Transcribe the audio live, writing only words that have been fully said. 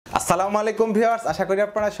আসসালামু আলাইকুম ভিউয়ার্স, আশা করি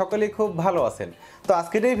আপনারা সকলেই খুব ভালো আছেন। তো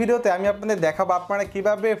আজকের এই ভিডিওতে আমি আপনাদের দেখাবো আপনারা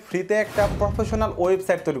কিভাবে ফ্রিতে একটা প্রফেশনাল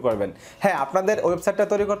ওয়েবসাইট তৈরি করবেন। হ্যাঁ, আপনাদের ওয়েবসাইটটা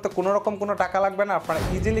তৈরি করতে কোনো রকম কোনো টাকা লাগবে না। আপনারা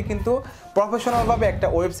ইজিলি কিন্তু প্রফেশনালভাবে একটা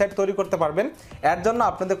ওয়েবসাইট তৈরি করতে পারবেন। এর জন্য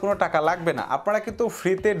আপনাদের কোনো টাকা লাগবে না। আপনারা কিন্তু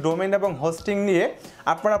ফ্রিতে ডোমেইন এবং হোস্টিং নিয়ে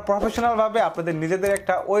আপনারা প্রফেশনালভাবে আপনাদের নিজেদের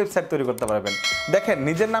একটা ওয়েবসাইট তৈরি করতে পারবেন। দেখেন,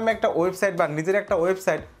 নিজের নামে একটা ওয়েবসাইট বা নিজের একটা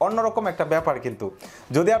ওয়েবসাইট অন্যরকম একটা ব্যাপার। কিন্তু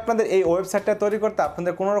যদি আপনাদের এই ওয়েবসাইটটা তৈরি করতে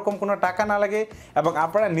আপনাদের কোনো রকম কোনো টাকা না লাগে এবং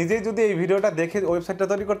আপনারা নিজেই যদি এই ভিডিওটা দেখে ওয়েবসাইটটা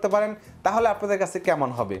তৈরি করতে পারেন, তাহলে আপনাদের কাছে কেমন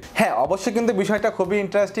হবে? হ্যাঁ, অবশ্যই কিন্তু বিষয়টা খুবই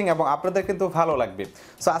ইন্টারেস্টিং এবং আপনাদের কিন্তু ভালো লাগবে।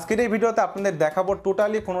 সো আজকের এই ভিডিওতে আপনাদের দেখাবো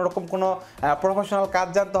টোটালি কোনো রকম কোনো প্রফেশনাল কাজ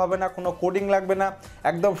জানতে হবে না, কোনো কোডিং লাগবে না।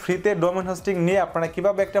 একদম ফ্রিতে ডোমেইন হোস্টিং নিয়ে আপনারা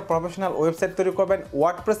কিভাবে একটা প্রফেশনাল ওয়েবসাইট তৈরি করবেন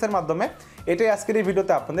ওয়ার্ডপ্রেসের মাধ্যমে, এটাই আজকের এই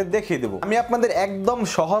ভিডিওতে আপনাদের দেখিয়ে দেবো। আমি আপনাদের একদম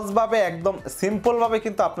সহজভাবে একদম সিম্পলভাবে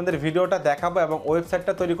কিন্তু আপনাদের ভিডিওটা দেখাবো এবং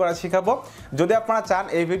ওয়েবসাইটটা তৈরি করা শেখাবো। যদি আপনারা চান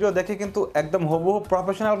এই ভিডিও দেখে কিন্তু একদম হুবহু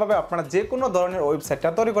প্রফেশনালভাবে আপনারা যে কোনো ধরনের ওয়েবসাইটটা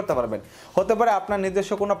তৈরি করতে পারবেন। হতে পারে আপনার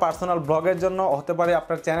নিজস্ব কোনো পার্সোনাল ব্লগের জন্য, হতে পারে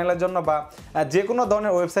আপনার চ্যানেলের জন্য, বা যে কোনো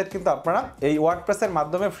ধরনের ওয়েবসাইট কিন্তু আপনারা এই ওয়ার্ডপ্রেসের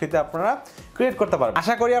মাধ্যমে ফ্রিতে আপনারা ক্রিয়েট করতে পারবেন।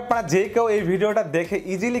 আশা করি আপনারা যে কেউ এই ভিডিওটা দেখে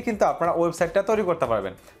ইজিলি কিন্তু আপনারা ওয়েবসাইটটা তৈরি করতে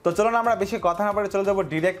পারবেন। তো চলুন আমরা বেশি কথা না বলে চলে যাবো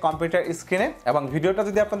ডিরেক্ট কম্পিউটার স্ক্রিনে। এবং ভিডিওটা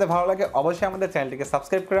যদি আপনাদের ভালো লাগে অবশ্যই আমাদের চ্যানেলটিকে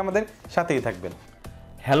সাবস্ক্রাইব করে আমাদের সাথেই থাকবেন।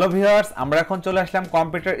 হ্যালো ভিউয়ার্স, আমরা এখন চলে আসলাম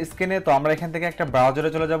কম্পিউটার স্ক্রিনে। তো আমরা এখান থেকে একটা ব্রাউজারে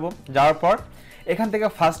চলে যাব। যাওয়ার পর এখান থেকে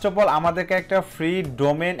ফার্স্ট অফ অল আমাদেরকে একটা ফ্রি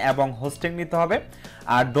ডোমেন এবং হোস্টিং নিতে হবে।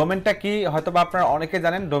 আর ডোমেনটা কি হয়তো বা আপনারা অনেকে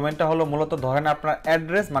জানেন। ডোমেনটা হলো মূলত ধরেন আপনার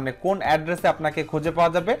অ্যাড্রেস, মানে কোন অ্যাড্রেসে আপনাকে খুঁজে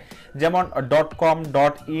পাওয়া যাবে। যেমন .com,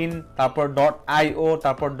 .in, তারপর .io,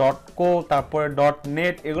 তারপর .co, তারপরে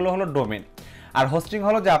 .net, এগুলো হলো ডোমেন। আর হোস্টিং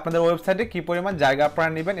হলো যে আপনাদের ওয়েবসাইটে কি পরিমাণ জায়গা আপনারা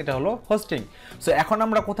নেবেন, এটা হলো হোস্টিং। সো এখন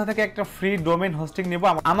আমরা কোথা থেকে একটা ফ্রি ডোমেন হোস্টিং নিব?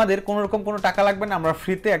 আমাদের কোনো রকম কোনো টাকা লাগবে না। আমরা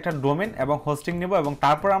ফ্রিতে একটা ডোমেন এবং হোস্টিং নিব এবং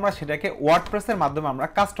তারপর আমরা সেটাকে ওয়ার্ডপ্রেসের মাধ্যমে আমরা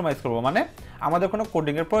কাস্টমাইজ করব, মানে আমাদের কোনো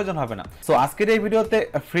কোডিং এর প্রয়োজন হবে না। সো আজকের এই ভিডিওতে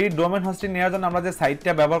ফ্রি ডোমেন হোস্টিং নেওয়ার জন্য আমরা যে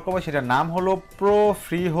সাইটটা ব্যবহার করব সেটার নাম হলো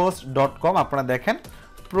profreehost.com। আপনারা দেখেন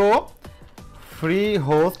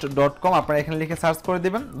profreehost.com, আপনারা এখানে লিখে সার্চ করে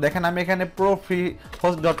দিবেন। দেখেন আমি এখানে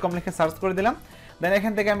profreehost.com লিখে সার্চ করে দিলাম। দেন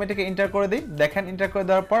এখান থেকে আমি এটাকে এন্টার করে দিই। দেখেন এন্টার করে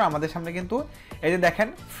দেওয়ার পর আমাদের সামনে কিন্তু এই যে দেখেন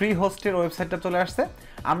ফ্রি হোস্টের ওয়েবসাইটটা চলে আসছে।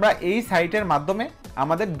 আমরা এই সাইটের মাধ্যমে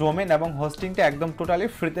আমাদের ডোমেন এবং হোস্টিংটা একদম টোটালি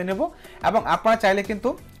ফ্রিতে নেব এবং আপনারা চাইলে কিন্তু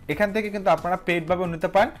এখান থেকে কিন্তু আপনারা পেইডভাবেও নিতে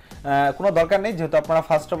পারেন, কোনো দরকার নেই, যেহেতু আপনারা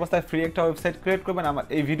ফার্স্ট অবস্থায় ফ্রি একটা ওয়েবসাইট ক্রিয়েট করবেন আমার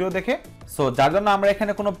এই ভিডিও দেখে। সো যার জন্য আমরা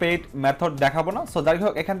এখানে কোনো পেইড মেথড দেখাবো না। সো যাই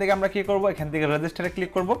হোক, এখান থেকে আমরা কি করব, এখান থেকে রেজিস্টারে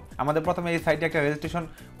ক্লিক করব। আমাদের প্রথমে এই সাইটে একটা রেজিস্ট্রেশন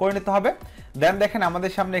করে নিতে হবে। দেন দেখেন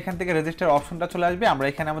আমাদের সামনে এখান থেকে রেজিস্টার অপশনটা চলে আসবে। আমরা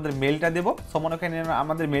এখানে আমাদের মেইলটা দেবো। সো মনে করেন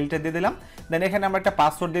আমাদের মেইলটা দিয়ে দিলাম। দেন এখানে আমরা একটা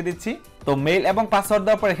পাসওয়ার্ড দিয়ে দিচ্ছি। তো মেইল এবং পাসওয়ার্ড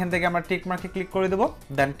দেওয়ার পর এখান থেকে আমরা টিক মার্কে ক্লিক করে দেবো।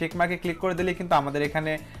 দেন টিক মার্কে ক্লিক করে দিলে কিন্তু আমাদের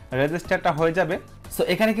এখানে রেজিস্টারটা হয়ে যাবে। সো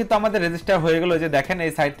এখানে কিন্তু আমাদের রেজিস্টার হয়ে গেল। যে দেখেন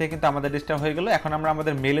এই সাইট থেকে কিন্তু আমাদের রেজিস্টার হয়ে গেল। এখন আমরা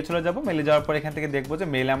আমাদের মেইলে চলে যাব। মেইলে যাওয়ার পর এখান থেকে দেখবো যে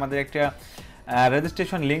মেইলে আমাদের একটা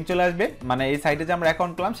রেজিস্ট্রেশন লিঙ্ক চলে আসবে, মানে এই সাইটে যে আমরা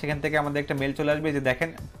অ্যাকাউন্ট করলাম সেখান থেকে আমাদের একটা মেইল চলে আসবে। যে দেখেন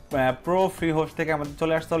ফ্রি হোস্ট থেকে আমাদের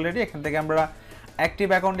চলে আসছে অলরেডি। এখান থেকে আমরা অ্যাক্টিভ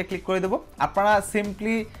অ্যাকাউন্টে ক্লিক করে দেবো। আপনারা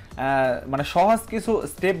সিম্পলি মানে সহজ কিছু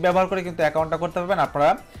স্টেপ ব্যবহার করে কিন্তু অ্যাকাউন্টটা করতে পারবেন। আপনারা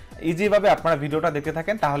ইজিভাবে আপনারা ভিডিওটা দেখতে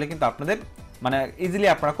থাকেন, তাহলে কিন্তু আপনাদের মানে ইজিলি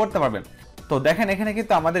আপনারা করতে পারবেন। তো দেখেন এখানে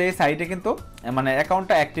কিন্তু আমাদের এই সাইটে কিন্তু মানে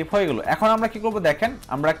অ্যাকাউন্টটা অ্যাক্টিভ হয়ে গেল। এখন আমরা কি করব, দেখেন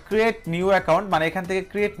আমরা ক্রিয়েট নিউ অ্যাকাউন্ট, মানে এখান থেকে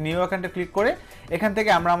ক্রিয়েট নিউ অ্যাকাউন্টে ক্লিক করে এখান থেকে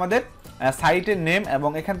আমরা আমাদের সাইটের নেম এবং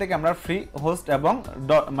এখান থেকে আমরা ফ্রি হোস্ট এবং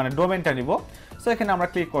মানে ডোমেনটা নিব। সো এখানে আমরা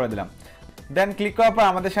ক্লিক করে দিলাম। দেন ক্লিক করার পর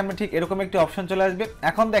আমাদের সামনে ঠিক এরকম একটি অপশন চলে আসবে।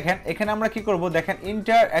 এখন দেখেন এখানে আমরা কি করব, দেখেন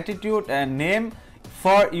inter attitude name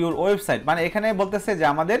for your website, মানে এখানে বলতেছে যে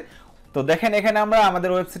আমাদের, তো দেখেন এখানে আমরা আমাদের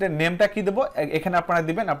ওয়েবসাইটের নেমটা কি দেবো এখানে আপনারা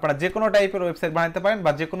দিবেন। আপনারা যে কোনো টাইপের ওয়েবসাইট বানাতে পারেন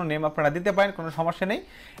বা যে কোনো নেম আপনারা দিতে পারেন, কোনো সমস্যা নেই।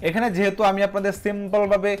 এখানে যেহেতু আমি আপনাদের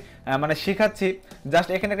সিম্পলভাবে মানে শিখাচ্ছি, জাস্ট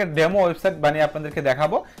এখানে একটা ডেমো ওয়েবসাইট বানিয়ে আপনাদেরকে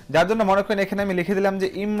দেখাবো, যার জন্য মনে করেন এখানে আমি লিখে দিলাম যে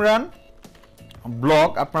ইমরান ব্লগ।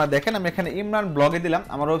 আপনারা দেখেন আমি এখানে ইমরান ব্লগে দিলাম।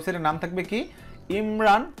 আমার ওয়েবসাইটের নাম থাকবে কি,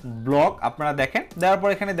 ইমরান ব্লগ। আপনারা দেখেন দেওয়ার পর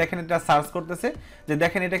এখানে দেখেন এটা সার্চ করতেছে যে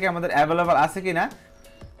দেখেন এটা কি আমাদের অ্যাভেলেবল আছে কিনা।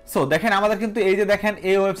 সো দেখেন আমাদের কিন্তু এই যে দেখেন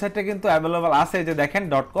এই ওয়েবসাইটটা কিন্তু অ্যাভেলেবল আছে, যে দেখেন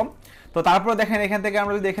 .com। তো তারপর দেখেন এখান থেকে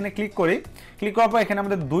আমরা যদি এখানে ক্লিক করি, ক্লিক করার পর এখানে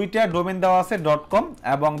আমাদের দুইটা ডোমেন দেওয়া আছে .com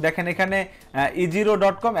এবং দেখেন এখানে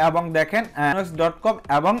e0.com এবং দেখেন anox.com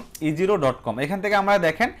এবং e0.com। এখান থেকে আমরা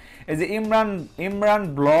দেখেন এই যে ইমরান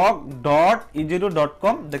ব্লগ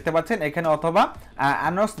 .e0.com দেখতে পাচ্ছেন এখানে, অথবা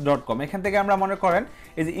anox.com। এখান থেকে আমরা মনে করেন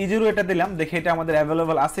এই যে e0 এটা দিলাম, দেখি এটা আমাদের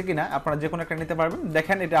অ্যাভেলেবল আছে কিনা। আপনারা যে কোনো একটা নিতে পারবেন।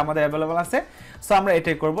 দেখেন এটা আমাদের অ্যাভেলেবল আছে। সো আমরা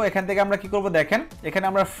এটাই করব। এখান থেকে আমরা কি করব, দেখেন এখানে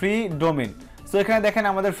আমরা ফ্রি ডোমেন সো এখানে দেখেন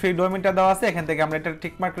আমাদের ফ্রি ডোমেইনটা দেওয়া আছে, এখান থেকে আমরা এটা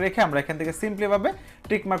টিক মার্ক রেখে আমরা এখান থেকে সিম্পলি ভাবে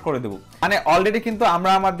টিক মার্ক করে দেব। মানে অলরেডি কিন্তু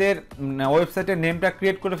আমরা আমাদের ওয়েবসাইটের নেমটা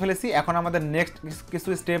ক্রিয়েট করে ফেলেছি, এখন আমাদের নেক্সট কিছু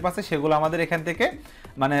স্টেপ আছে সেগুলো আমাদের এখান থেকে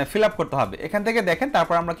মানে ফিল আপ করতে হবে। এখান থেকে দেখেন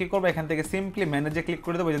তারপর আমরা কি করব, এখান থেকে সিম্পলি ম্যানেজে ক্লিক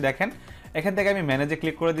করে দেবো। যে দেখেন এখান থেকে আমি ম্যানেজে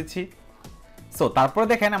ক্লিক করে দিচ্ছি। সো তারপরে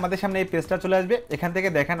দেখেন আমাদের সামনে এই পেজটা চলে আসবে। এখান থেকে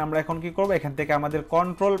দেখেন আমরা এখন কি করব, এখান থেকে আমাদের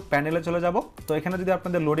কন্ট্রোল প্যানেলে চলে যাব। তো এখানে যদি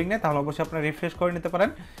আপনাদের লোডিং নেই তাহলে অবশ্যই আপনারা রিফ্রেশ করে নিতে পারেন।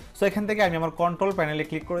 সো এখান থেকে আমি আমার কন্ট্রোল প্যানেলে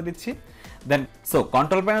ক্লিক করে দিচ্ছি। দেন সো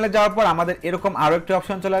কন্ট্রোল প্যানেলে যাওয়ার পর আমাদের এরকম আরো একটি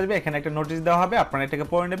অপশন চলে আসবে, এখানে একটা নোটিশ দেওয়া হবে, আপনারা এটাকে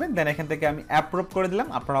পড়ে নেবেন। দেন এখান থেকে আমি অ্যাপ্রুভ করে দিলাম,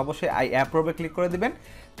 আপনারা অবশ্যই আই অ্যাপ্রুভে ক্লিক করে দিবেন।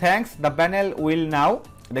 Thanks, the panel will now,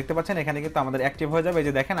 দেখতে পাচ্ছেন এখানে কিন্তু আমাদের অ্যাক্টিভ হয়ে যাবে। এই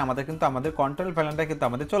যে দেখেন আমাদের কিন্তু আমাদের কন্ট্রোল প্যানেলটা কিন্তু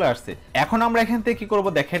আমাদের চলে আসছে। এখন আমরা এখান থেকে কি করব,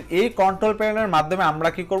 দেখেন এই কন্ট্রোল প্যানেলের মাধ্যমে আমরা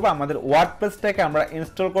কি করব, আমাদের ওয়ার্ডপ্রেসটাকে আমরা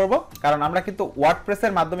ইনস্টল করব। কারণ আমরা কিন্তু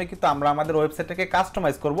ওয়ার্ডপ্রেসের মাধ্যমে কিন্তু আমরা আমাদের ওয়েবসাইটটাকে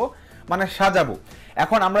কাস্টমাইজ করব, মানে সাজাবো।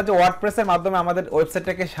 এখন আমরা যে ওয়ার্ডপ্রেসের মাধ্যমে আমাদের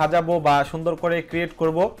ওয়েবসাইটটাকে সাজাবো বা সুন্দর করে ক্রিয়েট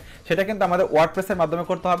করব, সেটা কিন্তু আমাদের ওয়ার্ডপ্রেসের মাধ্যমে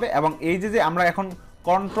করতে হবে। এবং এই যে আমরা এখন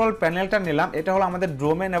কন্ট্রোল প্যানেলটা নিলাম, এটা হলো আমাদের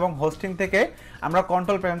ডোমেইন এবং হোস্টিং থেকে আমরা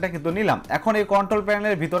কন্ট্রোল প্যানেলটা কিন্তু নিলাম। এখন এই কন্ট্রোল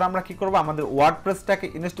প্যানেলের ভিতরে আমরা কি করব, আমাদের ওয়ার্ডপ্রেসটাকে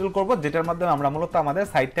ইনস্টল করব, যেটার মাধ্যমে আমরা মূলত আমাদের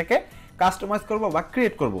সাইটটাকে কাস্টমাইজ করব বা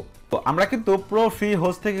ক্রিয়েট করব। তো আমরা কিন্তু প্রো ফ্রি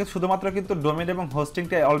হোস্ট থেকে শুধুমাত্র কিন্তু ডোমেইন এবং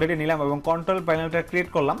হোস্টিংটা অলরেডি নিলাম এবং কন্ট্রোল প্যানেলটা ক্রিয়েট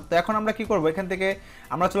করলাম। তো এখন আমরা কি করব, এখান থেকে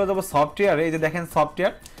আমরা চলে যাব সফটওয়্যারে। এই যে দেখেন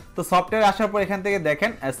সফটওয়্যার, তো সফটওয়্যার আসার পর এখান থেকে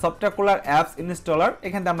দেখেন সফটওয়্যার কুলার অ্যাপস ইনস্টলার,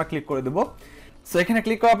 এখান থেকে আমরা ক্লিক করে দেব। সো এখানে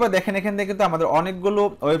ক্লিক করার পর দেখেন এখান থেকে কিন্তু আমাদের অনেকগুলো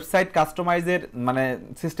ওয়েবসাইট কাস্টমাইজের মানে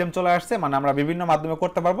সিস্টেম চলে আসছে, মানে আমরা বিভিন্ন মাধ্যমে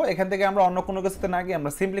করতে পারবো। এখান থেকে আমরা অন্য কোনো কিছুতে না গিয়ে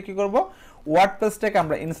আমরা সিম্পলি কি করব, ওয়ার্ডপ্রেসটাকে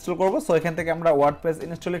আমরা ইনস্টল করব। সো এখান থেকে আমরা ওয়ার্ডপ্রেস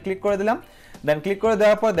ইনস্টলে ক্লিক করে দিলাম। দেন ক্লিক করে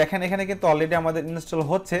দেওয়ার পর দেখেন এখানে কিন্তু অলরেডি আমাদের ইনস্টল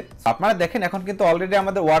হচ্ছে। আপনারা দেখেন এখন কিন্তু অলরেডি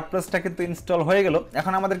আমাদের ওয়ার্ডপ্রেসটা কিন্তু ইনস্টল হয়ে গেল।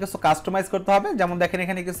 এখন আমাদের কিছু কাস্টমাইজ করতে হবে, যেমন দেখেন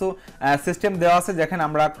এখানে কিছু সিস্টেম দেওয়া আছে, দেখেন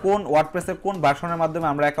আমরা কোন ওয়ার্ডপ্রেসের কোন ভার্সনের মাধ্যমে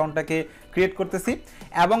আমরা অ্যাকাউন্টটাকে ক্রিয়েট করতেছি।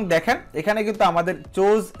 এবং দেখেন এখানে কিন্তু আমাদের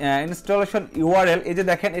চুজ ইনস্টলেশন ইউআরএল, এই যে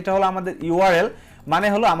দেখেন এটা হলো আমাদের ইউআরএল, মানে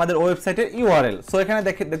হলো আমাদের ওয়েবসাইটের ইউআরএল। সো এখানে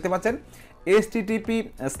দেখতে পাচ্ছেন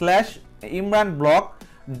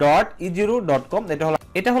http:/imranblog.e0.com,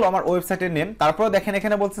 এটা হলো আমার ওয়েবসাইটের নেম। তারপর দেখেন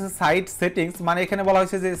এখানে বলছে সাইট সেটিংস, মানে এখানে বলা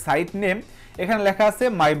হয়েছে যে সাইট নেম, এখানে লেখা আছে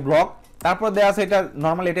মাই ব্লগ, তারপর দেওয়া আছে এটা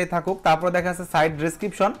নরমাল এটাই থাকুক। তারপর দেখা আছে সাইট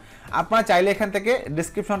ডেসক্রিপশন, আপনারা চাইলে এখান থেকে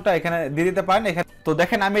ডেসক্রিপশনটা এখানে দিয়ে দিতে পারেন। এখানে তো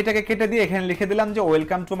দেখেন আমি এটাকে কেটে দিয়ে এখানে লিখে দিলাম যে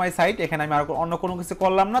ওয়েলকাম টু মাই সাইট, এখানে আমি আর অন্য কোনো কিছু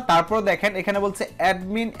করলাম না। তারপর দেখেন এখানে বলছে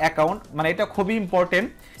অ্যাডমিন অ্যাকাউন্ট, মানে এটা খুবই ইম্পর্টেন্ট।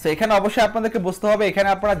 সো এখানে অবশ্যই আপনাদেরকে বুঝতে হবে এখানে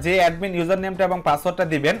আপনারা যে অ্যাডমিন ইউজার নেমটা এবং পাসওয়ার্ডটা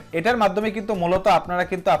দিবেন, এটার মাধ্যমে কিন্তু মূলত আপনারা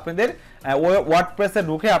কিন্তু আপনাদের ওয়ার্ডপ্রেসে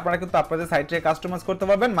ঢুকে আপনারা কিন্তু আপনাদের সাইটটাকে কাস্টমাইজ করতে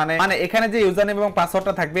পারবেন। মানে এখানে যে ইউজার নেম এবং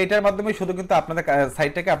পাসওয়ার্ডটা থাকবে এটার মাধ্যমে শুধু কিন্তু আপনাদের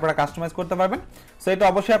সাইটটাকে আপনারা কাস্টমাইজ করতে পারবেন। সো এটা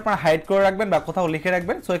অবশ্যই আপনারা হাইড করে রাখবেন বা কোথাও লিখে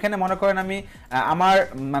রাখবেন। সো এখানে মনে করেন আমি আমার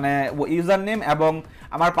মানে ইউজার নেম এবং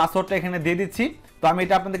আমার পাসওয়ার্ডটা এখানে দিয়ে দিচ্ছি, তো আমি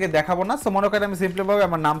এটা আপনাদেরকে দেখাবো না। সো মনে করেন আমি সিম্পলি ভাবে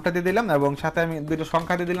আমার নামটা দিয়ে দিলাম এবং সাথে আমি দুটো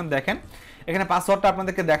সংখ্যা দিয়ে দিলাম। দেখেন এখানে পাসওয়ার্ডটা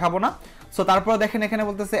আপনাদেরকে দেখাবো না। সো তারপর দেখেন এখানে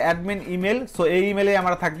বলতেছে অ্যাডমিন ইমেল, সো এই ইমেলে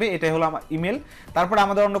আমরা থাকবে, এটাই হলো আমার ইমেল। তারপর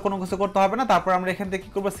আমাদের অন্য কোনো কিছু করতে হবে না। তারপর আমরা এখান থেকে কি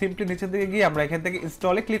করবো, সিম্পলি নিচের দিকে গিয়ে আমরা এখান থেকে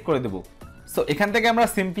ইনস্টলে ক্লিক করে দেবো। সো এখান থেকে আমরা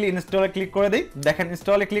সিম্পলি ইনস্টলে ক্লিক করে দিই। দেখেন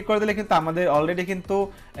ইনস্টলে ক্লিক করে দিলে কিন্তু আমাদের অলরেডি কিন্তু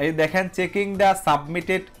এই দেখেন চেকিং দ্য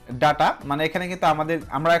সাবমিটেড ডাটা, মানে এখানে কিন্তু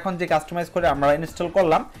আমরা এখন যে কাস্টমাইজ করে আমরা ইনস্টল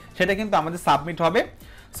করলাম সেটা কিন্তু আমাদের সাবমিট হবে।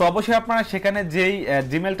 সো অবশ্যই আপনারা সেখানে যেই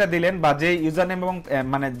জিমেলটা দিলেন বা যেই ইউজার নেম এবং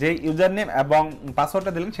মানে যেই ইউজার নেম এবং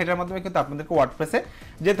পাসওয়ার্ডটা দিলেন সেটার মাধ্যমে কিন্তু আপনাদেরকে ওয়ার্ডপ্রেসে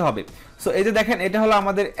যেতে হবে। সো এই যে দেখেন এটা হলো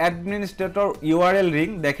আমাদের অ্যাডমিনিস্ট্রেটর ইউআরএল রিং।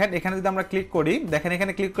 দেখেন এখানে যদি আমরা ক্লিক করি, দেখেন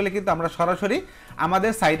এখানে ক্লিক করলে কিন্তু আমরা সরাসরি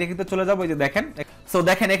আমাদের সাইটে কিন্তু চলে যাবো। এই যে দেখেন, সো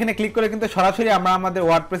দেখেন এখানে ক্লিক করে কিন্তু সরাসরি আমরা আমাদের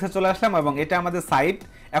ওয়ার্ডপ্রেসে চলে আসলাম এবং এটা আমাদের সাইট।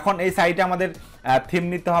 এখন এই সাইটে আমাদের থিম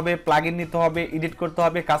নিতে হবে, প্লাগইন নিতে হবে, এডিট করতে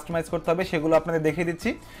হবে, কাস্টমাইজ করতে হবে, সেগুলো আপনাদের দেখিয়ে দিচ্ছি।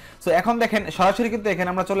 সো এখন দেখেন সরাসরি কিন্তু এখানে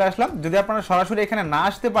আমরা চলে আসলাম। যদি আপনারা সরাসরি এখানে না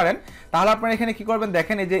আসতে পারেন তাহলে আপনারা এখানে কি করবেন,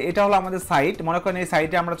 দেখেন এই যে এটা হলো আমাদের সাইট, মনে করেন এই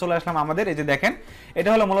সাইটে আমরা চলে আসলাম আমাদের, এই যে দেখেন এটা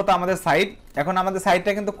হলো মূলত আমাদের সাইট। এখন আমাদের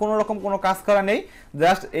সাইটটা কিন্তু কোনো রকম কোনো কাজ করা নেই,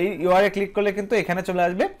 জাস্ট এই ইউআরএ ক্লিক করলে কিন্তু এখানে চলে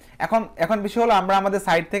আসবে। এখন বিষয় হলো আমরা আমাদের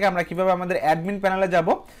সাইট থেকে আমরা কিভাবে আমাদের অ্যাডমিন প্যানেলে যাব।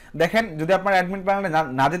 দেখেন যদি আপনারা অ্যাডমিন প্যানেলে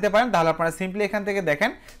না যেতে পারেন তাহলে আপনারা সিম্পলি এখান থেকে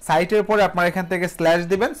দেখেন সাইটের উপরে আপনারা এখান থেকে স্ল্যাশ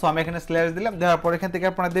দিবেন। সো আমি এখানে স্ল্যাশ দিলাম, দেওয়ার পর এখান থেকে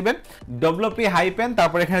আপনারা দিবেন wp-,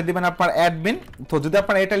 তারপর এখানে দিবেন আপনার অ্যাডমিন। তো যদি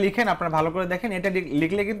আপনারা এটা লিখেন, আপনারা ভালো করে দেখেন, এটা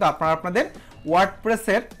লিখলে কিন্তু আপনারা আপনাদের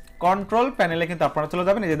ওয়ার্ডপ্রেসের কন্ট্রোল প্যানেলে কিন্তু আপনারা চলে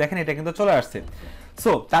যাবেন। এই যে দেখেন এটা কিন্তু চলে আসছে।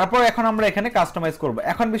 সো তারপর এখন আমরা এখানে কাস্টমাইজ করব।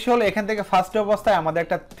 এখন বিষয় হলো এখান থেকে ফার্স্ট অবস্থায় আমাদের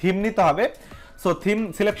একটা থিম নিতে হবে। সো থিম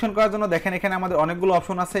সিলেকশন করার জন্য দেখেন এখানে আমাদের অনেকগুলো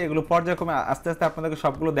অপশন আছে, এগুলো পর্যায়ক্রমে আস্তে আস্তে আপনাদেরকে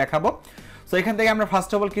সবগুলো দেখাবো। সো এখান থেকে আমরা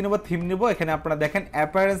ফার্স্ট অফ অল কি নেব, থিম নিব। এখানে আপনারা দেখেন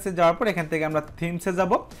অ্যাপিয়ারেন্সে যাওয়ার পর এখান থেকে আমরা থিমসে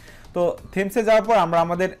যাব। তো থিমসে যাওয়ার পর আমরা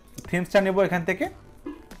আমাদের থিমসটা নেব এখান থেকে।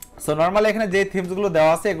 সো নর্মালি এখানে যে থিমসগুলো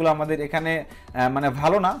দেওয়া আছে এগুলো আমাদের এখানে মানে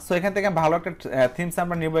ভালো না। সো এখান থেকে ভালো একটা থিমস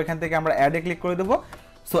আমরা নেব, এখান থেকে আমরা অ্যাডে ক্লিক করে দেবো।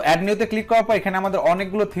 সো অ্যাড নিউতে ক্লিক করার পর এখানে আমাদের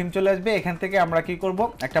অনেকগুলো থিম চলে আসবে। এখান থেকে আমরা কি করব,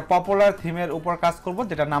 একটা পপুলার থিমের উপর কাজ করব,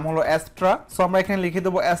 যেটা নাম হলো অ্যাস্ট্রা। সো আমরা এখানে লিখে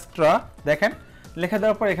দেবো অ্যাস্ট্রা। দেখেন লিখে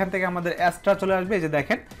দেওয়ার পর এখান থেকে আমাদের অ্যাস্ট্রা চলে আসবে। এই যে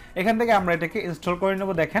দেখেন এখান থেকে আমরা এটাকে ইনস্টল করে নেব।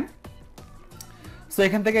 দেখেন সো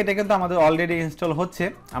এখান থেকে এটা কিন্তু আমাদের অলরেডি ইনস্টল হচ্ছে।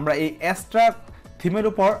 আমরা এই অ্যাস্ট্রা থিমের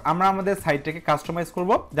উপর আমরা আমাদের সাইটটাকে কাস্টমাইজ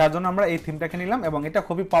করব, যার জন্য আমরা এই থিমটাকে নিলাম এবং এটা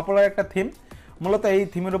খুবই পপুলার একটা থিম, মূলত এই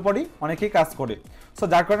থিমের উপরই অনেকেই কাজ করে। সো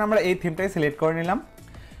যার কারণে আমরা এই থিমটাই সিলেক্ট করে নিলাম।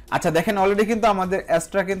 আচ্ছা দেখেন অলরেডি কিন্তু আমাদের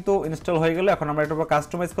অ্যাস্ট্রা কিন্তু ইনস্টল হয়ে গেল। এখন আমরা এটার উপর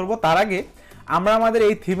কাস্টমাইজ করব। তার আগে আমরা আমাদের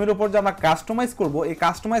এই থিমের উপর যে আমরা কাস্টমাইজ করব, এই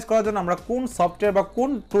কাস্টমাইজ করার জন্য আমরা কোন সফটওয়্যার বা কোন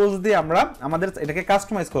টুলস দিয়ে আমরা আমাদের এটাকে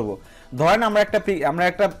কাস্টমাইজ করব। ধরেন আমরা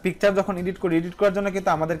একটা পিকচার যখন এডিট করার জন্য কিন্তু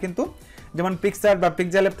আমাদের কিন্তু যেমন পিকচার বা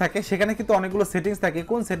পিকচার ল্যাব থাকে, সেখানে কিন্তু অনেকগুলো সেটিংস থাকে।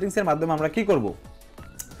 কোন সেটিংসের মাধ্যমে আমরা কি করব।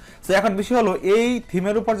 সো এখন বিষয় হলো এই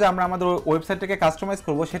থিমের উপর যে আমরা আমাদের ওয়েবসাইটটাকে কাস্টমাইজ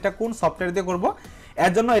করব, সেটা কোন সফটওয়্যার দিয়ে করব।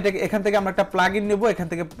 এর জন্য এটাকে এখান থেকে আমরা একটা প্লাগইন নেব। এখান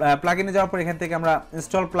থেকে প্লাগইনে যাওয়ার পর এখান থেকে আমরা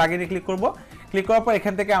ইনস্টল প্লাগইনে ক্লিক করব। ক্লিক করার পর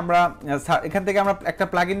এখান থেকে আমরা একটা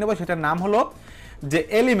প্লাগইন নেব, সেটার নাম হলো যে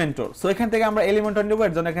এলিমেন্টর। সো এখান থেকে আমরা এলিমেন্টর নেব।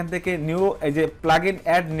 এর জন্য এখান থেকে নিউ এই যে প্লাগইন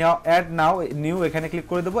অ্যাড নাও নিউ এখানে ক্লিক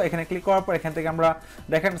করে দেবো। এখানে ক্লিক করার পর এখান থেকে আমরা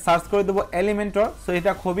দেখেন সার্চ করে দেবো এলিমেন্টর। সো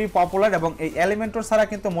এটা খুবই পপুলার এবং এই এলিমেন্টর ছাড়া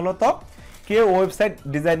কিন্তু মূলত কেউ ওয়েবসাইট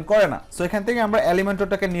ডিজাইন করে না। সো এখান থেকে আমরা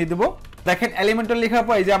এলিমেন্টরটাকে নিয়ে দেবো। দেখেন এলিমেন্টর লেখার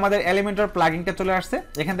পর এই যে আমাদের এলিমেন্টর প্লাগইনটা চলে আসছে।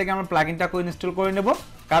 এখান থেকে আমরা প্লাগইনটাকে ইনস্টল করে নেব,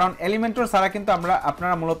 কারণ এলিমেন্টর ছাড়া কিন্তু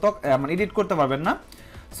আপনারা মূলত এডিট করতে পারবেন না।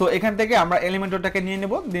 সো এখান থেকে আমরা এলিমেন্টরটাকে নিয়ে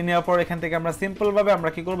নেব। নিয়ে নেওয়ার পর এখান থেকে আমরা সিম্পলভাবে আমরা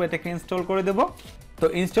কি করব, এটাকে ইনস্টল করে দেব। তো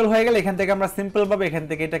ইনস্টল হয়ে গেলে এখান থেকে আমরা সিম্পলভাবে এখান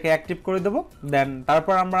থেকে এটাকে অ্যাক্টিভ করে দেব। দেন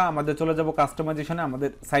তারপর আমরা আমাদের চলে যাব কাস্টমাইজেশনে আমাদের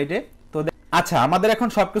সাইটে। তো আচ্ছা আমাদের এখন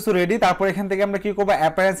সবকিছু রেডি। তারপর এখান থেকে আমরা কি করব,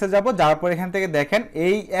 অ্যাপিয়ারেন্সে যাব। যাওয়ার পর এখান থেকে দেখেন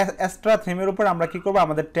এই এক্সট্রা থিমের উপর আমরা কি করব,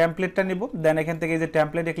 আমাদের টেমপ্লেটটা নিব। দেন এখান থেকে এই যে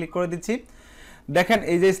টেমপ্লেটে ক্লিক করে দিচ্ছি। দেখেন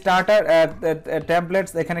এই যে স্টার্টার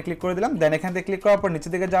টেমপ্লেটস এখানে ক্লিক করে দিলাম। দেন এখান থেকে ক্লিক করার পর নিচে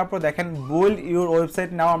দিকে যাওয়ার পর দেখেন বিল্ড ইউর ওয়েবসাইট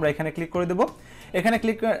নাও আমরা এখানে ক্লিক করে দেব। এখানে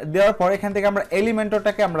ক্লিক দেওয়ার পর এখান থেকে আমরা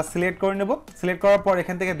এলিমেন্টরটাকে আমরা সিলেক্ট করে নেব। সিলেক্ট করার পর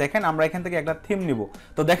এখান থেকে দেখেন আমরা এখান থেকে একটা থিম নিব।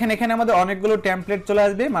 তো দেখেন এখানে আমাদের অনেকগুলো টেমপ্লেট চলে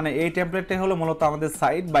আসবে, মানে এই টেমপ্লেটটাই হলো মূলত আমাদের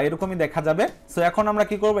সাইট বা এরকমই দেখা যাবে। সো এখন আমরা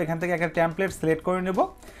কি করব, এখান থেকে একটা টেমপ্লেট সিলেক্ট করে নেব।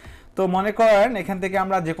 তো মনে করেন এখান থেকে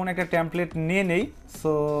আমরা যে কোনো একটা টেমপ্লেট নিয়ে নেই।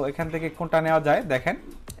 সো এখান থেকে কোনটা নেওয়া যায়, দেখেন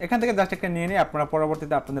এখান থেকে জাস্ট একটা নিয়ে নিই, আপনারা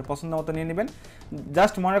পরবর্তীতে আপনাদের পছন্দ মতো নিয়ে নেবেন।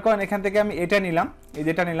 জাস্ট মনে করেন এখান থেকে আমি এটা নিলাম, এই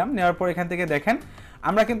যেটা নিলাম। নেওয়ার পর এখান থেকে দেখেন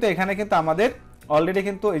আমরা কিন্তু এখানে কিন্তু আমাদের অলরেডি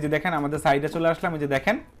কিন্তু এই যে দেখেন আমাদের সাইডে চলে আসলাম। এই যে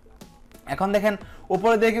দেখেন এখন দেখেন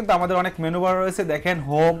উপরে দিয়ে কিন্তু আমাদের অনেক মেনু বার রয়েছে। দেখেন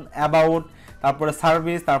হোম, অ্যাবাউট, তারপরে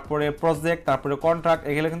সার্ভিস, তারপরে প্রজেক্ট, তারপরে কন্ট্রাক্ট,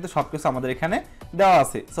 এগুলো কিন্তু সবকিছু আমাদের এখানে দেওয়া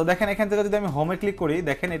আছে। সো দেখেন এখান থেকে যদি আমি হোমে ক্লিক করি,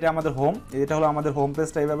 দেখেন এটা আমাদের হোম, এটা হলো আমাদের হোম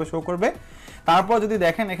পেজটা এইভাবে শো করবে। তারপর যদি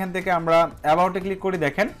দেখেন এখান থেকে আমরা অ্যাবাউটে ক্লিক করি,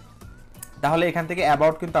 দেখেন তাহলে এখান থেকে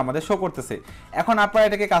অ্যাবাউট কিন্তু আমাদের শো করতেছে। এখন আপনারা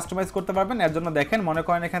এটাকে কাস্টমাইজ করতে পারবেন। এর জন্য দেখেন মনে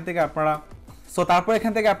করেন এখান থেকে আপনারা তারপর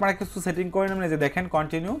এখান থেকে আপনারা কিছু সেটিং করে নেবেন। যে দেখেন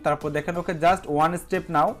কন্টিনিউ, তারপর দেখেন ওকে জাস্ট ওয়ান স্টেপ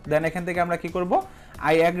নাও। দেন এখান থেকে আমরা কি করব,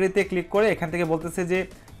 আই অ্যাগ্রিতে ক্লিক করে এখান থেকে বলতেছে যে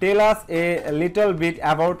টেল আস a little beat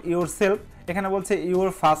about your self. এখানে বলছে ইউর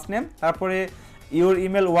ফার্স্ট নেম, তারপরে ইউর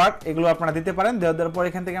ইমেল ওয়ার্ক, এগুলো আপনারা দিতে পারেন। দেওয়ার পর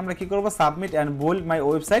এখান থেকে আমরা কি করব, submit and bold my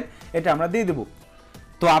website, এটা আমরা দিয়ে দেবো।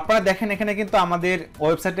 তো আপনারা দেখেন এখানে কিন্তু আমাদের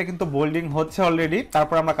ওয়েবসাইটটা কিন্তু বোল্ডিং হচ্ছে অলরেডি।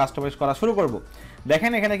 তারপর আমরা কাস্টমাইজ করা শুরু করব।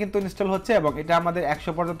 দেখেন এখানে কিন্তু ইনস্টল হচ্ছে এবং এটা আমাদের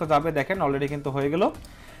 100 পর্যন্ত যাবে। দেখেন অলরেডি কিন্তু হয়ে গেল।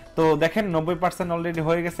 তো দেখেন 90% অলরেডি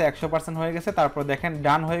হয়ে গেছে, 100% হয়ে গেছে। তারপর দেখেন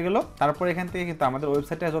ডান হয়ে গেল। তারপর এখান থেকে কিন্তু আমাদের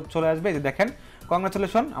ওয়েবসাইটে চলে আসবে। যে দেখেন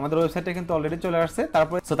কংগ্রাচুলেশন, আমাদের ওয়েবসাইটে কিন্তু অলরেডি চলে আসছে।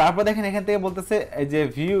 তারপর দেখেন এখান থেকে বলতেছে এই যে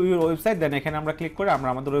ভিউ ইউর ওয়েবসাইট। দেন এখানে আমরা ক্লিক করে আমরা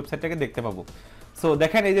আমাদের ওয়েবসাইটটাকে দেখতে পাবো। সো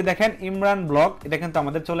দেখেন এই যে দেখেন ইমরান ব্লগ, এটা কিন্তু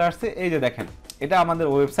আমাদের চলে আসছে। এই যে দেখেন এটা আমাদের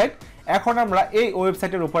ওয়েবসাইট। এখন আমরা এই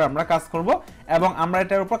ওয়েবসাইটের উপর আমরা কাজ করব এবং আমরা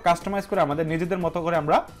এটার উপর কাস্টমাইজ করে আমাদের নিজেদের মতো করে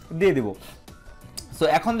আমরা দিয়ে দিব। সো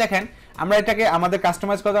এখন দেখেন আমরা এটাকে আমাদের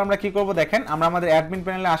কাস্টমাইজ করতে আমরা কি করব, দেখেন আমরা আমাদের অ্যাডমিন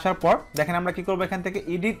প্যানেলে আসার পর দেখেন আমরা কি করব, এখান থেকে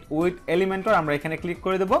এডিট উইথ এলিমেন্টর আমরা এখানে ক্লিক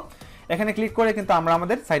করে দেব। এখানে ক্লিক করে কিন্তু আমরা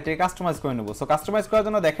আমাদের সাইটটাকে কাস্টমাইজ করে নেব। সো কাস্টমাইজ করার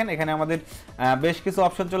জন্য দেখেন এখানে আমাদের বেশ কিছু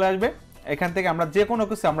অপশন চলে আসবে। এখান থেকে আমরা যে কোনো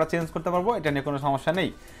কিছু আমরা চেঞ্জ করতে পারবো, এটা নিয়ে কোনো সমস্যা নেই।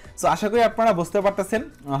 সো আশা করি আপনারা বুঝতে পারতেছেন,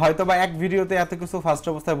 হয়তো বা এক ভিডিওতে এত কিছু ফার্স্ট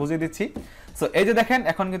অবস্থায় বুঝিয়ে দিচ্ছি। সো এই যে দেখেন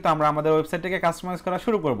এখন কিন্তু আমরা আমাদের ওয়েবসাইটটাকে কাস্টমাইজ করা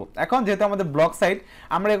শুরু করব। এখন যেহেতু আমাদের ব্লগ সাইট,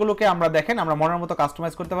 আমরা এগুলোকে আমরা দেখেন আমরা মনের মতো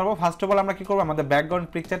কাস্টমাইজ করতে পারবো। ফার্স্ট অফ অল আমরা কি করব, আমাদের ব্যাকগ্রাউন্ড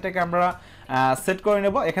পিকচারটাকে আমরা সেট করে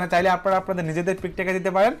নেব। এখানে চাইলে আপনারা আপনাদের নিজেদের পিকটাকে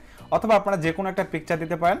দিতে পারেন অথবা আপনারা যে কোনো একটা পিকচার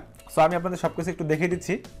দিতে পারেন। সো আমি আপনাদের সবকিছু একটু দেখিয়ে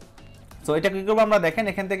দিচ্ছি। সো এটা কি করবো আমরা দেখেন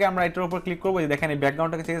এখান থেকে আমরা এটার উপর ক্লিক করবো, দেখেন এই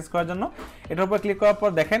ব্যাকগ্রাউন্ডটাকে চেঞ্জ করার জন্য এটার উপর ক্লিক করার পর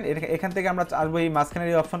দেখেন এখান থেকে আমরা আসবো এই মাঝখানের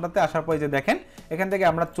এই অপশনটাতে, আসার পর যে দেখেন এখান থেকে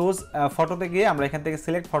আমরা চুজ ফটোতে গিয়ে আমরা এখান থেকে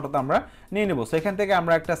সিলেক্ট ফটোতে আমরা নিয়ে নেবো। সো এখান থেকে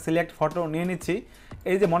আমরা একটা সিলেক্ট ফটো নিয়ে নিচ্ছি।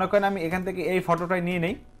 এই যে মনে করেন আমি এখান থেকে এই ফটোটাই নিয়ে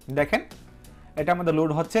নেই, দেখেন এটা আমাদের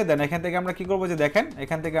লোড হচ্ছে। দেন এখান থেকে আমরা কি করবো যে দেখেন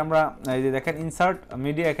এখান থেকে আমরা এই যে দেখেন ইনসার্ট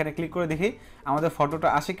মিডিয়া এখানে ক্লিক করে দেখি আমাদের ফটোটা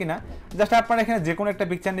আসে কিনা। জাস্ট আপনারা এখানে যে কোনো একটা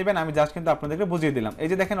পিকচার নেবেন, আমি জাস্ট কিন্তু আপনাদেরকে বুঝিয়ে দিলাম। এই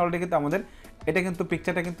যে দেখেন অলরেডি কিন্তু আমাদের এটা কিন্তু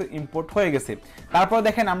পিকচারটা কিন্তু ইম্পোর্ট হয়ে গেছে। তারপর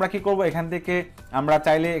দেখেন আমরা কি করব, এখান থেকে আমরা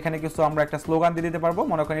চাইলে এখানে কিছু আমরা একটা স্লোগান দিয়ে দিতে পারবো।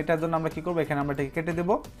 মনে করেন এটার জন্য আমরা কি করবো, এখানে আমরা এটাকে কেটে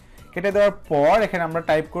দেবো। কেটে দেওয়ার পর এখানে আমরা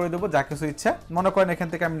টাইপ করে দেবো যা কিছু ইচ্ছা। মনে করেন এখান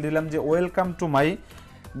থেকে আমি দিলাম যে ওয়েলকাম টু মাই,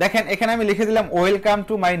 দেখেন এখানে আমি লিখে দিলাম welcome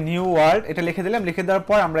to my new world, এটা লিখে দিলাম। লিখে দেওয়ার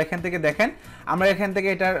পর আমরা এখান থেকে দেখেন আমরা এখান থেকে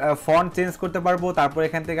এটার ফন্ট চেঞ্জ করতে পারবো, তারপর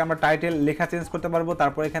এখান থেকে আমরা টাইটেল লেখা চেঞ্জ করতে পারবো,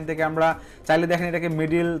 তারপর এখান থেকে আমরা চাইলে দেখেন এটাকে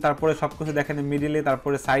মিডিল, তারপরে সব কিছু দেখেন মিডিলে,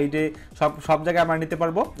 তারপরে সাইডে সব জায়গায় আমরা নিতে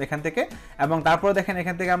পারবো এখান থেকে। এবং তারপরে দেখেন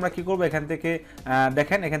এখান থেকে আমরা কি করবো, এখান থেকে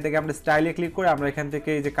দেখেন এখান থেকে আমরা স্টাইলে ক্লিক করে আমরা এখান থেকে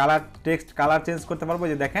এই যে কালার টেক্সট কালার চেঞ্জ করতে পারবো।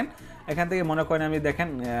 যে দেখেন এখান থেকে মনে করেন আমি দেখেন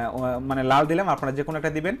মানে লাল দিলাম, আপনারা যে কোনো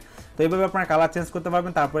একটা দিবেন। তো এইভাবে আপনারা কালার চেঞ্জ করতে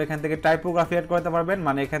পারবেন। তারপর এখান থেকে টাইপোগ্রাফি অ্যাড করতে পারবেন,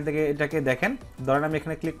 মানে এখান থেকে এটাকে দেখেন ধরেন আমি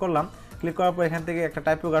এখানে ক্লিক করলাম, ক্লিক করার পর এখান থেকে একটা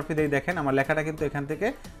টাইপোগ্রাফি দিয়ে দেখেন আমার লেখাটা কিন্তু এখান থেকে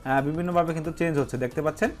বিভিন্নভাবে কিন্তু চেঞ্জ হচ্ছে, দেখতে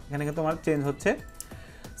পাচ্ছেন এখানে কিন্তু আমার চেঞ্জ হচ্ছে।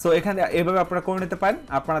 সো এখানে এইভাবে আপনারা করে নিতে পারেন।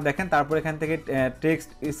 আপনারা দেখেন তারপর এখান থেকে টেক্সট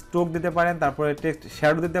স্ট্রোক দিতে পারেন, তারপরে টেক্সট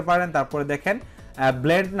শ্যাডো দিতে পারেন, তারপরে দেখেন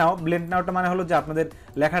ব্লেন্ড নাওটা মানে হলো যে আপনাদের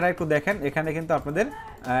লেখাটা একটু দেখেন এখানে কিন্তু আপনাদের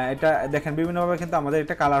এটা দেখেন বিভিন্নভাবে কিন্তু আমাদের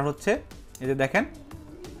এটা কালার হচ্ছে, এই যে দেখেন।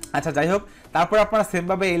 আচ্ছা যাই হোক, তারপর আপনারা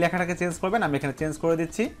সেমভাবে এই লেখাটাকে চেঞ্জ করবেন, আমি এখানে চেঞ্জ করে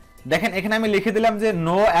দিচ্ছি। দেখেন এখানে আমি লিখে দিলাম যে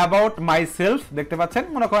নো অ্যাবাউট মাই সেলফ, দেখতে পাচ্ছেন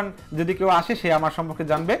মনে করেন যদি কেউ আসে সে আমার সম্পর্কে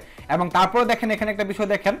জানবে। এবং তারপরে দেখেন এখানে একটা বিষয়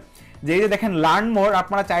দেখেন যে এই যে দেখেন লার্ন মোর,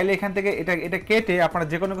 আপনারা চাইলে এখান থেকে এটা কেটে আপনারা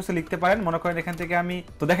যে কোনো কিছু লিখতে পারেন। মনে করেন এখান থেকে আমি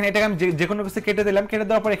তো দেখেন এটাকে আমি যে কোনো কিছু কেটে দিলাম, কেটে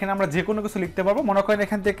দেওয়ার পর এখানে আমরা যে কোনো কিছু লিখতে পারবো। মনে করেন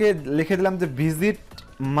এখান থেকে লিখে দিলাম যে ভিজিট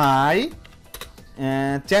মাই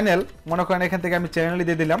চ্যানেল, মনে করেন এখান থেকে আমি চ্যানেলই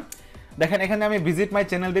দিয়ে দিলাম। দেখেন এখানে আমি ভিজিট মাই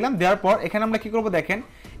চ্যানেল দিলাম, দেওয়ার পর এখানে আমরা কি করব দেখেন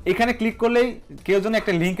এখানে ক্লিক করলেই কেউ যেন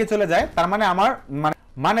একটা লিঙ্কে চলে যায়, তার মানে আমার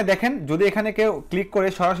মানে দেখেন যদি এখানে কেউ ক্লিক করে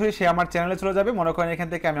সরাসরি সে আমার চ্যানেলে চলে যাবে। মনে করেন এখান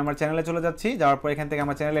থেকে আমি আমার চ্যানেলে চলে যাচ্ছি, যাওয়ার পর এখান থেকে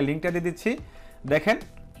আমার চ্যানেলের লিঙ্কটা দিয়ে দিচ্ছি। দেখেন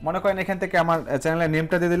মনে করেন এখান থেকে আমার চ্যানেলের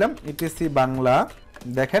নেমটা দিয়ে দিলাম ETC বাংলা,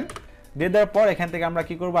 দেখেন দিয়ে দেওয়ার পর এখান থেকে আমরা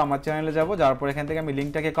কি করব আমার চ্যানেলে যাব, যাওয়ার পর এখান থেকে আমি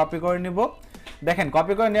লিঙ্কটাকে কপি করে নিব। দেখেন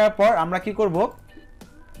কপি করে নেওয়ার পর আমরা কি করব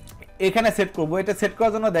এখানে সেট করব। এটা সেট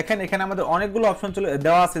করার জন্য দেখেন এখানে আমাদের অনেকগুলো অপশন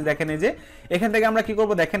দেওয়া আছে। দেখেন এই যে এখান থেকে আমরা কি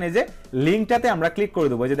করব দেখেন এই যে লিঙ্কটাতে আমরা ক্লিক করে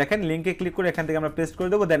দেবো, যে দেখেন লিঙ্কে ক্লিক করে এখান থেকে আমরা পেস্ট করে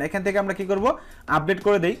দেবো। দেন এখান থেকে আমরা কি করব আপডেট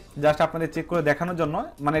করে দেই, জাস্ট আপনাদের চেক করে দেখানোর জন্য,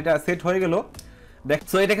 মানে এটা সেট হয়ে গেল।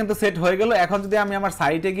 সো এটা কিন্তু সেট হয়ে গেল। এখন যদি আমি আমার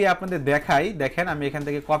সাইটে গিয়ে আপনাদের দেখাই, দেখেন আমি এখান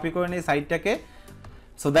থেকে কপি করে নিই সাইটটাকে।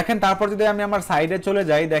 সো দেখেন তারপর যদি আমি আমার সাইটে চলে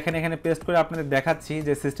যাই, দেখেন এখানে পেস্ট করে আপনাদের দেখাচ্ছি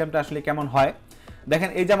যে সিস্টেমটা আসলে কেমন হয়। দেখেন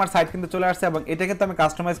এই যে আমার সাইট কিন্তু চলে আসছে এবং এটা কিন্তু আমি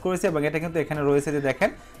কাস্টমাইজ করেছি এবং এটা কিন্তু এখানে রয়েছে, যে দেখেন।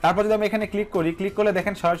 তারপর যদি আমি এখানে ক্লিক করি, ক্লিক করলে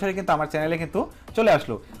দেখেন সরাসরি কিন্তু আমার চ্যানেলে কিন্তু চলে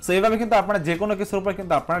আসলো। সো এইভাবে কিন্তু আপনারা যে কোনো কিছুর উপর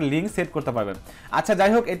কিন্তু আপনারা লিঙ্ক সেট করতে পারবেন। আচ্ছা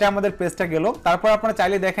যাই হোক, এটা আমাদের পেজটা গেল। তারপর আপনারা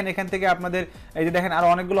চাইলে দেখেন এখান থেকে আপনাদের এই যে দেখেন আরো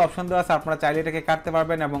অনেকগুলো অপশন দেওয়া আছে, আপনারা চাইলে এটাকে কাটতে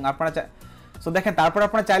পারবেন এবং আপনারা সো দেখেন তারপর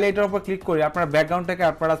আপনারা চাইলে এটার উপর ক্লিক করে আপনারা ব্যাকগ্রাউন্ডটাকে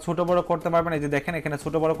আপনারা ছোট বড় করতে পারবেন। এই যে দেখেন এখানে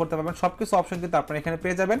ছোট বড় করতে পারবেন, সবকিছু অপশন কিন্তু আপনারা এখানে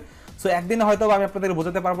পেয়ে যাবেন। সো একদিনে হয়তো আমি আপনাদের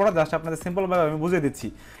বোঝাতে পারবো না, জাস্ট আপনাদের সিম্পল ভাবে আমি বুঝিয়ে দিচ্ছি।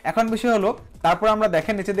 এখন বিষয় হলো তারপর আমরা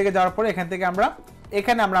দেখেন নিচের দিকে যাওয়ার পরে এখান থেকে আমরা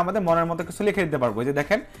আমাদের মনের মতো কিছু লিখে দিতে পারবো। যে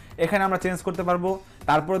দেখেন এখানে আমরা চেঞ্জ করতে পারবো।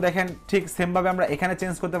 তারপরে দেখেন ঠিক সেম ভাবে আমরা এখানে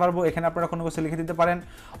চেঞ্জ করতে পারবো, এখানে আপনারা কোনো কিছু লিখে দিতে পারেন।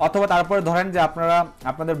 অথবা তারপরে ধরেন যে আপনারা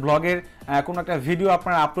আপনাদের ব্লগের কোনো একটা ভিডিও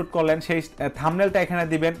আপনারা আপলোড করলেন, সেই থাম্বনেলটা এখানে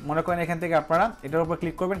দিবেন। মনে করেন এখান থেকে আপনারা এটার উপর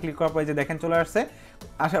ক্লিক করবেন, ক্লিক করার পর যে দেখেন চলে আসছে।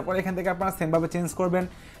 আসার পর এখান থেকে আপনারা সেম ভাবে চেঞ্জ করবেন।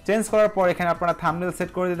 চেঞ্জ করার পর এখানে আপনারা থাম্বনেল সেট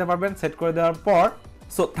করে দিতে পারবেন। সেট করে দেওয়ার পর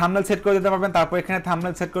সো থাম্বনেল সেট করে দিতে পারবেন। তারপর এখানে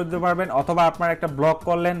থাম্বনেল সেট করে দিতে পারবেন, অথবা আপনারা একটা ব্লগ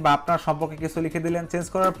করলেন বা আপনার সম্পর্কে কিছু লিখে দিলেন। চেঞ্জ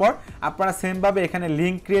করার পর আপনারা সেম ভাবে এখানে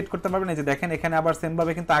লিঙ্ক ক্রিয়েট করতে পারবেন। এই যে দেখেন এখানে আবার সেম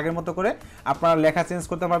ভাবে কিন্তু আগের মতো করে আপনারা লেখা চেঞ্জ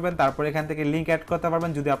করতে পারবেন। তারপর এখান থেকে লিঙ্ক অ্যাড করতে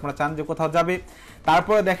পারবেন যদি আপনারা চান যে কোথাও যাবে।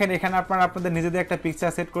 তারপরে দেখেন এখানে আপনারা আপনাদের নিজেদের একটা পিকচার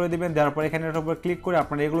সেট করে দিবেন। দেওয়ার পর এখানে এর উপর ক্লিক করে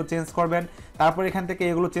আপনারা এগুলো চেঞ্জ করবেন। তারপর এখান থেকে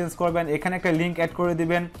এগুলো চেঞ্জ করবেন, এখানে একটা লিঙ্ক অ্যাড করে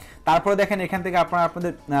দিবেন। তারপরে দেখেন এখান থেকে আপনারা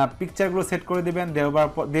আপনাদের পিকচারগুলো সেট করে দিবেন।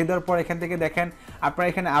 দিয়ে দেওয়ার পর এখান থেকে দেখেন আপনারা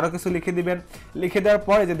এখানে আরো কিছু লিখে দিবেন। লিখে দেওয়ার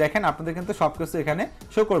পরে যে দেখেন আপনাদের কিন্তু সবকিছু এখানে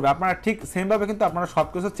শো করবে। আপনারা ঠিক সেম ভাবে কিন্তু আপনারা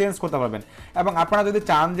সবকিছু চেঞ্জ করতে পারবেন। এবং আপনারা যদি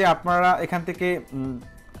চান যে আপনারা এখান থেকে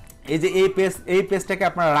এই যে এই পেজটাকে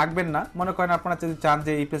আপনারা রাখবেন না, মনে করেন আপনারা যদি চান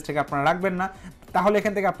যে এই পেজটাকে আপনারা রাখবেন না, তাহলে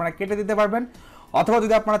এখান থেকে আপনারা কেটে দিতে পারবেন। অথবা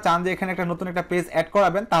যদি আপনারা চান যে এখানে একটা নতুন একটা পেজ অ্যাড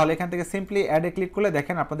করাবেন, তাহলে এখান থেকে সিম্পলি অ্যাডে ক্লিক করলে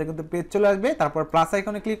দেখেন আপনাদের কিন্তু পেজ চলে আসবে। তারপর প্লাস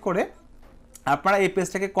আইকনে ক্লিক করে আপনারা এই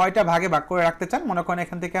পেজটাকে কয়টা ভাগে ভাগ করে রাখতে চান, মনে করেন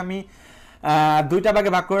এখান থেকে আমি 2টা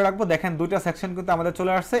ভাগে ভাগ করে রাখবো। দেখেন 2টা সেকশন কিন্তু আমাদের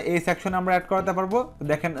চলে আসছে। এই সেকশনে আমরা অ্যাড করাতে পারবো,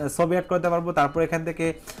 দেখেন ছবি অ্যাড করতে পারবো, তারপর এখান থেকে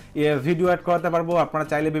ভিডিও অ্যাড করতে পারবো, আপনারা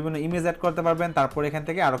চাইলে বিভিন্ন ইমেজ অ্যাড করতে পারবেন, তারপর এখান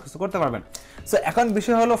থেকে আরও কিছু করতে পারবেন। সো এখন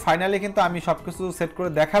বিষয় হলো ফাইনালি কিন্তু আমি সব কিছু সেট করে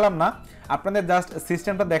দেখালাম না, আপনাদের জাস্ট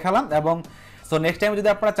সিস্টেমটা দেখালাম। এবং সো নেক্সট টাইম যদি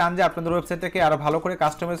আপনারা চান যে আপনাদের ওয়েবসাইটটাকে আরও ভালো করে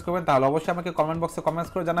কাস্টমাইজ করবেন, তাহলে অবশ্যই আমাকে কমেন্ট বক্সে কমেন্টস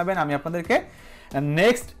করে জানাবেন। আমি আপনাদেরকে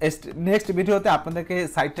নেক্সট ভিডিওতে আপনাদেরকে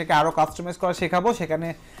সাইটটাকে আরও কাস্টমাইজ করা শেখাবো, সেখানে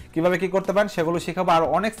কীভাবে কী করতে পারেন সেগুলো শেখাবো। আর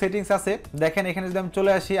অনেক সেটিংস আছে, দেখেন এখানে যদি আমি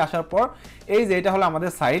চলে আসি, আসার পর এই যে এটা হলো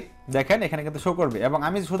আমাদের সাইট, দেখেন এখানে কিন্তু শো করবে। এবং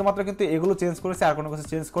আমি শুধুমাত্র কিন্তু এগুলো চেঞ্জ করেছি, আর কোনো কিছু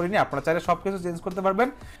চেঞ্জ করিনি। আপনারা চাইলে সব কিছু চেঞ্জ করতে পারবেন।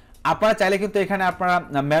 আপনারা চাইলে কিন্তু এখানে আপনারা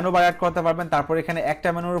মেনু বার অ্যাড করতে পারবেন, তারপর এখানে একটা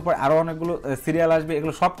মেনুর উপর আরও অনেকগুলো সিরিয়াল আসবে,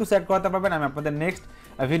 এগুলো সব কিছু অ্যাড করতে পারবেন। আমি আপনাদের নেক্সট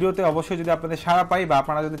ভিডিওতে অবশ্যই যদি আপনাদের সাড়া পাই বা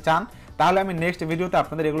আপনারা যদি চান, তাহলে আমি নেক্সট ভিডিওতে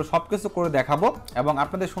আপনাদের এগুলো সব কিছু করে দেখাবো এবং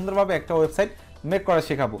আপনাদের সুন্দরভাবে একটা ওয়েবসাইট মেক করা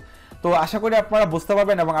শেখাবো। তো আশা করি আপনারা বুঝতে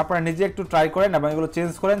পারবেন এবং আপনারা নিজে একটু ট্রাই করেন এবং এগুলো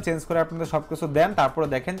চেঞ্জ করে আপনাদের সব কিছু দেন, তারপরে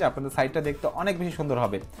দেখেন যে আপনাদের সাইটটা দেখতে অনেক বেশি সুন্দর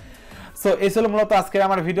হবে। সো এই ছিল মূলত আজকের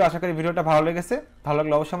আমার ভিডিও। আশা করি ভিডিওটা ভালো লেগেছে। ভালো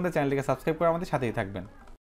লাগলে অবশ্যই আমাদের চ্যানেলটিকে সাবস্ক্রাইব করে আমাদের সাথেই থাকবেন।